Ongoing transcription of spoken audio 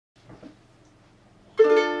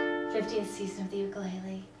50th season of the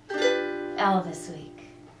ukulele, Elvis week.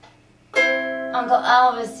 Uncle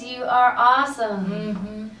Elvis, you are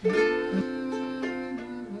awesome.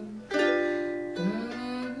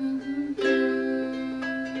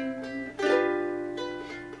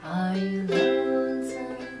 Are you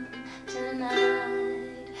lonesome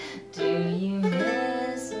tonight? Do you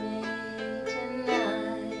miss me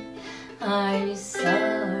tonight? Are you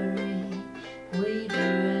sorry we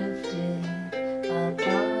drifted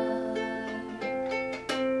apart?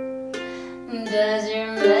 Does your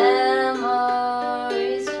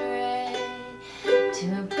memory stray to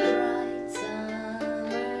a bright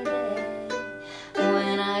summer day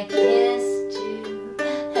when I kissed you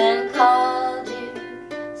and called you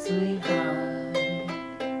sweetheart?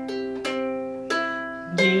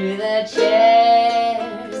 Do the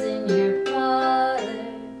chairs in your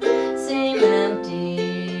parlor seem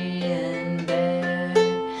empty and bare?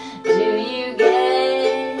 Do you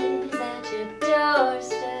gaze at your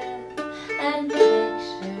doorstep and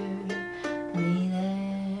picture me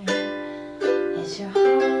there? Is your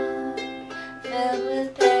heart filled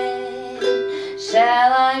with pain?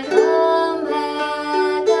 Shall I come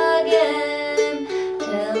back again?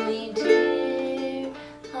 Tell me, dear,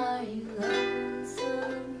 are you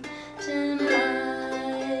lonesome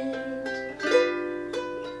tonight?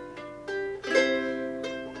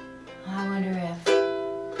 I wonder if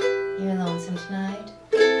you're lonesome tonight.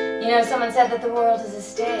 You know, someone said that the world is a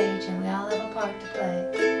stage and we all have a part to play.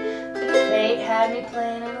 Fate had me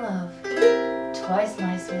playing in love, twice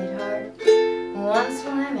my sweetheart. Once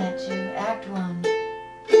when I met you, Act 1.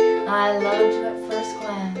 I loved you at first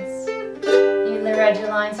glance. You read your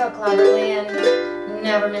line so cleverly and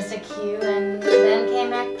never missed a cue. And then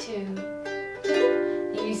came Act 2.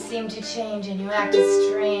 You seemed to change and you acted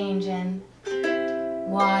strange, and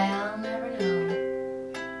why, I'll never know.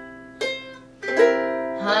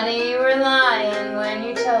 Honey, you were lying when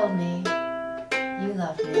you told me you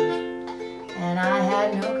loved me, and I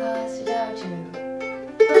had no cause to doubt you.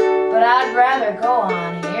 But I'd rather go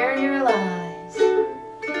on hearing your lies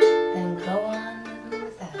than go on living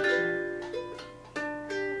without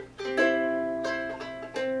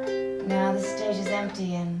you. Now the stage is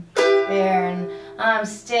empty and bare, and I'm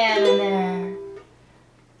standing there,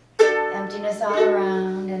 emptiness all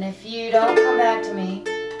around. And if you don't come back to me,